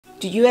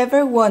Do you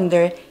ever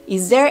wonder,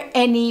 is there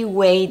any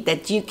way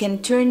that you can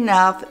turn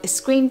off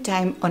screen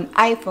time on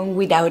iPhone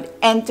without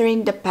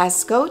entering the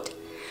passcode?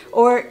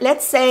 Or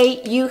let's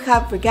say you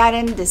have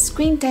forgotten the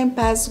screen time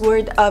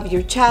password of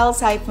your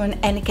child's iPhone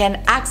and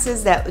can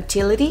access that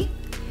utility?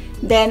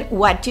 Then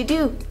what to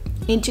do?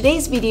 In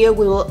today's video,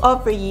 we will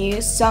offer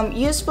you some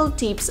useful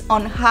tips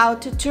on how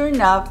to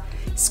turn off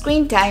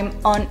screen time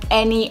on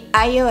any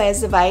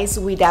iOS device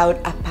without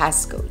a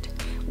passcode.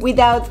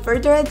 Without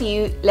further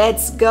ado,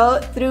 let's go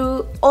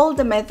through all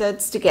the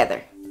methods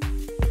together.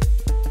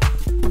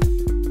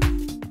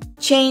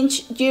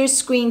 Change your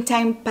screen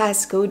time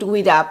passcode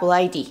with Apple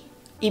ID.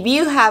 If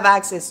you have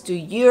access to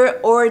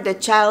your or the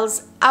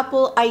child's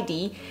Apple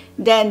ID,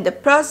 then the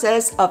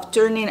process of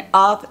turning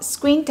off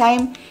screen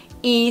time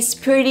is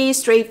pretty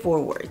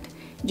straightforward.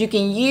 You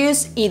can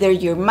use either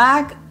your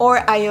Mac or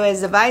iOS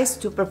device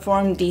to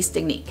perform this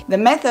technique. The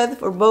method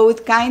for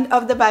both kind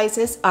of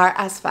devices are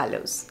as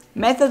follows.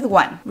 Method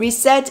 1.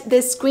 Reset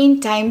the screen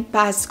time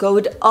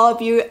passcode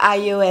of your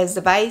iOS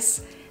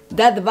device.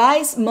 The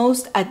device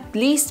must at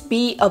least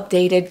be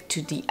updated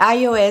to the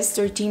iOS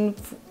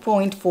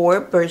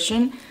 13.4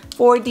 version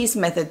for this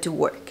method to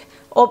work.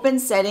 Open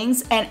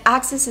Settings and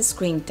access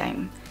screen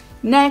time.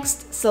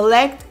 Next,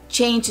 select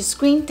Change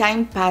Screen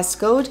Time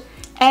Passcode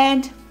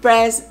and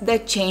press the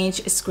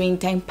Change Screen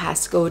Time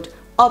Passcode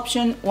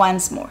option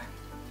once more.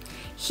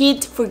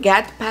 Hit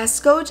Forget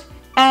Passcode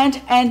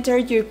and enter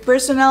your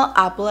personal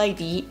Apple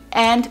ID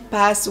and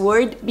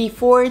password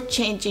before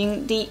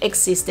changing the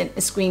existing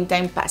screen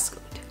time passcode.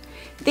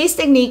 This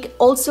technique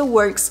also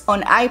works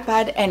on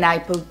iPad and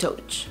iPod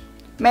Touch.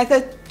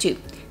 Method 2.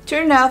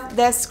 Turn off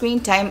the screen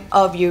time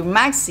of your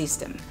Mac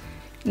system.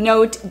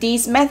 Note,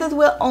 this method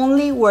will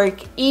only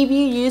work if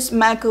you use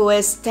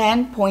macOS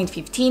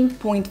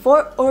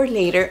 10.15.4 or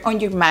later on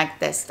your Mac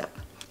desktop.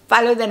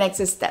 Follow the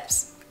next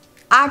steps.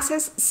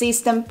 Access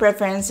System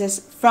Preferences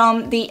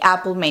from the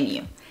Apple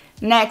menu.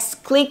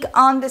 Next, click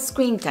on the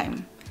screen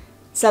time.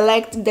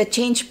 Select the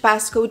Change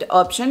Passcode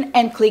option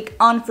and click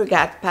on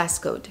Forget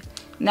Passcode.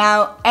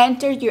 Now,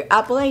 enter your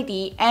Apple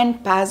ID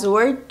and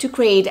password to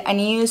create a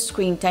new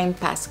screen time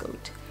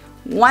passcode.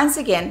 Once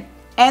again,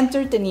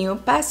 enter the new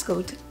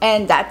passcode,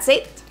 and that's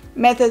it.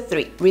 Method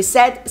 3.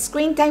 Reset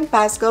screen time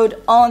passcode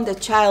on the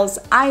child's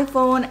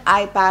iPhone,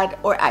 iPad,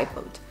 or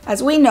iPod.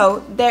 As we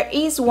know, there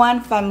is one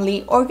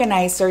family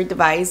organizer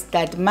device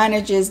that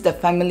manages the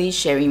family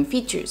sharing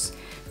features.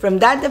 From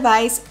that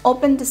device,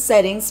 open the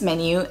Settings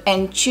menu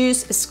and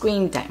choose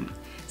Screen Time.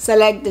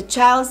 Select the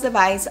child's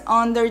device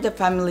under the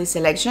family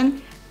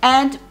selection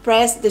and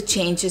press the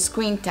Change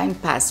Screen Time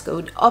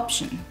Passcode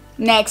option.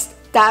 Next,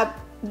 tap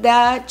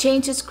the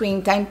Change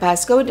Screen Time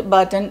Passcode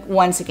button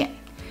once again,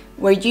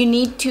 where you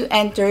need to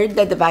enter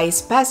the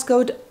device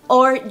passcode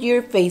or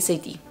your Face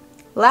ID.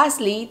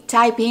 Lastly,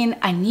 type in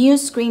a new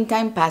screen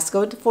time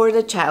passcode for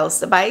the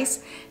child's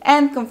device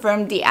and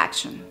confirm the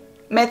action.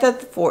 Method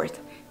 4.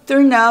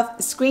 Turn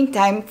off screen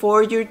time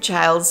for your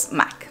child's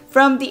Mac.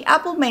 From the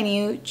Apple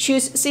menu,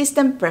 choose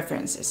System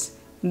Preferences.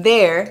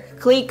 There,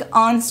 click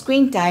on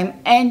Screen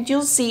Time and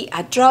you'll see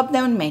a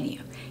drop-down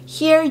menu.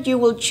 Here you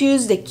will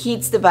choose the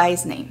kid's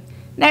device name.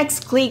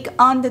 Next, click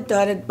on the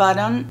dotted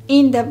button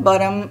in the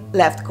bottom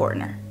left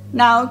corner.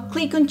 Now,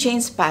 click on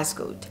Change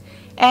Passcode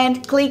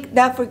and click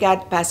the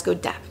Forget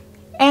Passcode tab.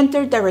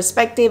 Enter the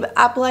respective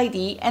Apple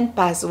ID and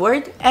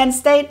password and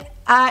state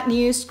a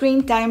new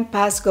screen time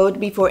passcode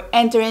before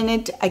entering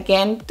it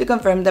again to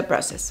confirm the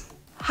process.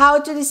 How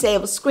to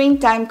disable screen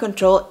time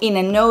control in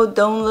a no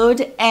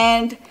download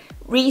and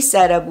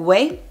resetup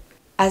way?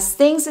 As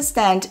things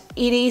stand,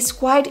 it is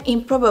quite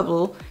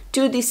improbable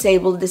to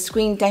disable the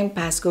screen time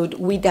passcode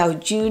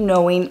without you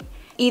knowing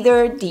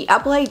either the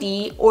Apple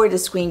ID or the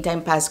screen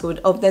time passcode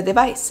of the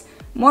device.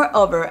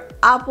 Moreover,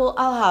 Apple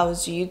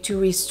allows you to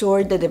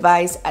restore the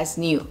device as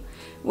new,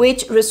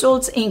 which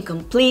results in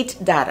complete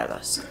data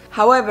loss.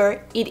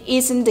 However, it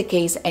isn't the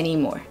case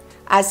anymore.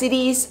 As it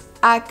is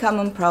a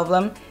common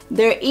problem,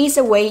 there is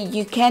a way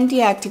you can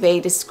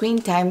deactivate screen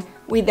time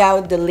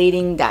without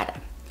deleting data.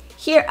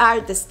 Here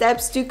are the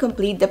steps to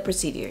complete the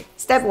procedure.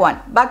 Step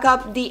 1.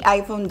 Backup the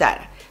iPhone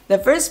data. The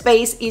first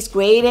phase is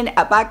creating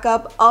a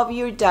backup of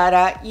your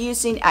data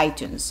using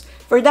iTunes.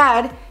 For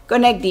that,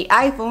 connect the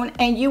iPhone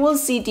and you will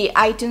see the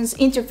iTunes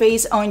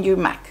interface on your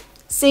Mac.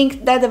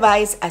 Sync the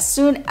device as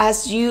soon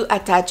as you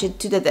attach it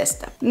to the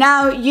desktop.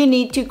 Now you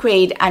need to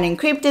create an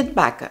encrypted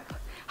backup.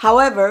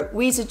 However,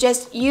 we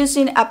suggest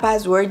using a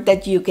password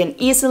that you can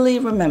easily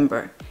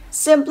remember.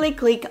 Simply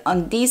click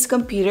on this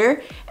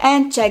computer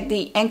and check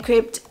the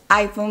Encrypt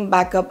iPhone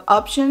Backup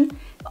option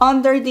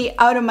under the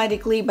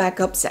Automatically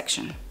Backup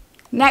section.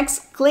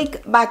 Next,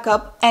 click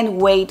Backup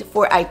and wait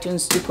for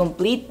iTunes to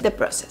complete the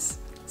process.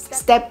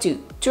 Step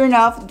 2. Turn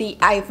off the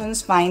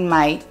iPhone's Find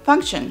My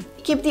function.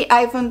 Keep the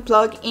iPhone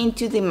plugged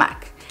into the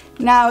Mac.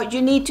 Now you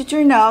need to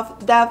turn off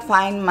the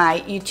Find My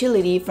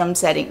utility from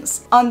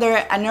Settings.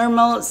 Under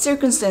normal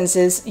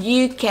circumstances,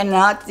 you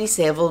cannot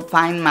disable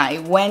Find My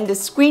when the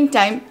screen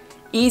time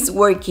is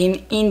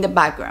working in the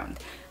background.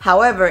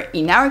 However,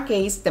 in our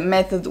case, the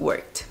method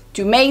worked.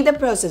 To make the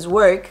process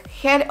work,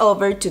 head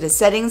over to the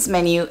Settings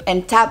menu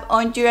and tap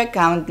on your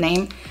account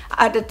name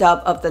at the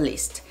top of the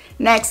list.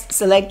 Next,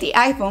 select the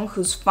iPhone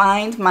whose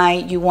Find My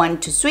you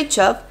want to switch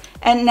off,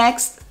 and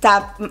next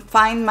tap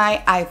Find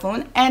My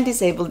iPhone and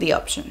disable the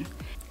option.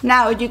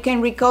 Now you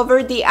can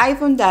recover the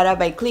iPhone data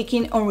by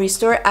clicking on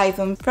Restore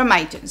iPhone from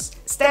iTunes.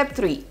 Step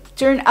 3.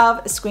 Turn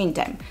off screen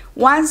time.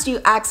 Once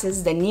you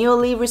access the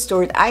newly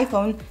restored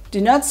iPhone, do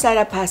not set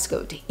a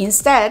passcode.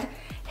 Instead,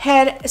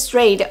 head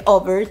straight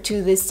over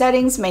to the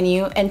Settings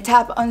menu and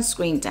tap on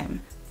Screen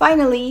Time.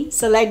 Finally,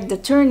 select the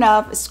Turn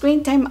Off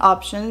Screen Time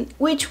option,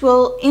 which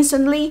will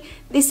instantly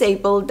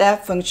disable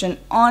that function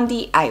on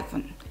the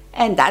iPhone.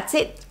 And that's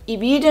it!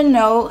 If you don't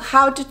know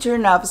how to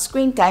turn off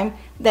screen time,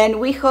 then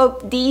we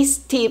hope these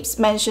tips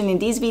mentioned in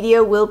this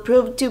video will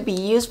prove to be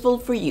useful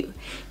for you.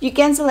 You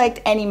can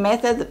select any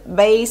method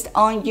based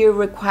on your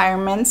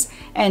requirements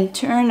and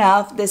turn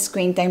off the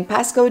screen time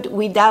passcode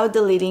without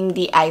deleting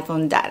the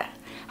iPhone data.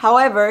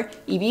 However,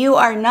 if you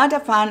are not a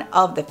fan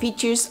of the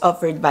features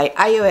offered by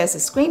iOS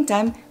screen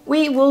time,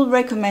 we will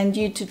recommend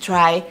you to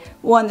try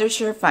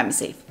Wondershare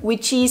FamiSafe,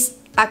 which is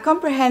a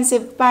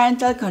comprehensive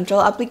parental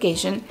control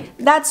application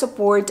that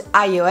supports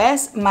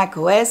iOS,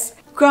 macOS,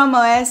 Chrome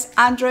OS,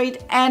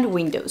 Android, and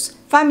Windows.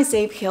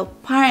 FamiSafe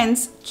helps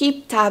parents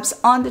keep tabs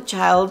on the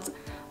child's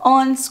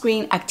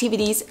on-screen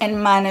activities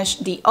and manage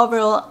the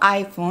overall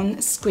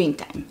iPhone screen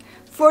time.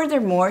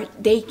 Furthermore,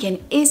 they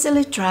can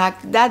easily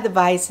track that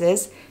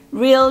device's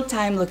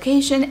real-time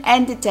location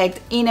and detect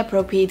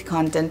inappropriate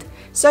content,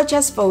 such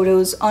as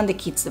photos on the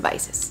kids'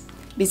 devices.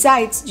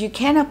 Besides, you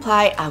can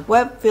apply a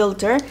web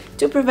filter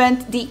to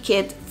prevent the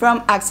kid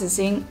from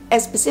accessing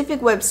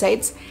specific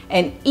websites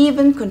and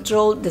even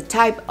control the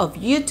type of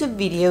YouTube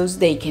videos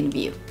they can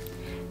view.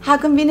 How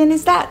convenient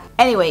is that?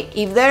 Anyway,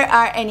 if there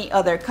are any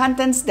other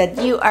contents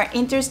that you are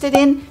interested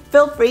in,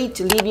 feel free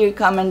to leave your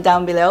comment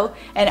down below,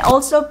 and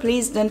also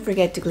please don't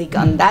forget to click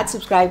on that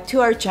subscribe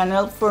to our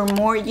channel for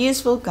more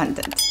useful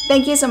content.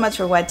 Thank you so much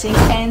for watching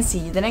and see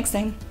you the next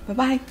time. Bye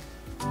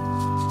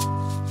bye!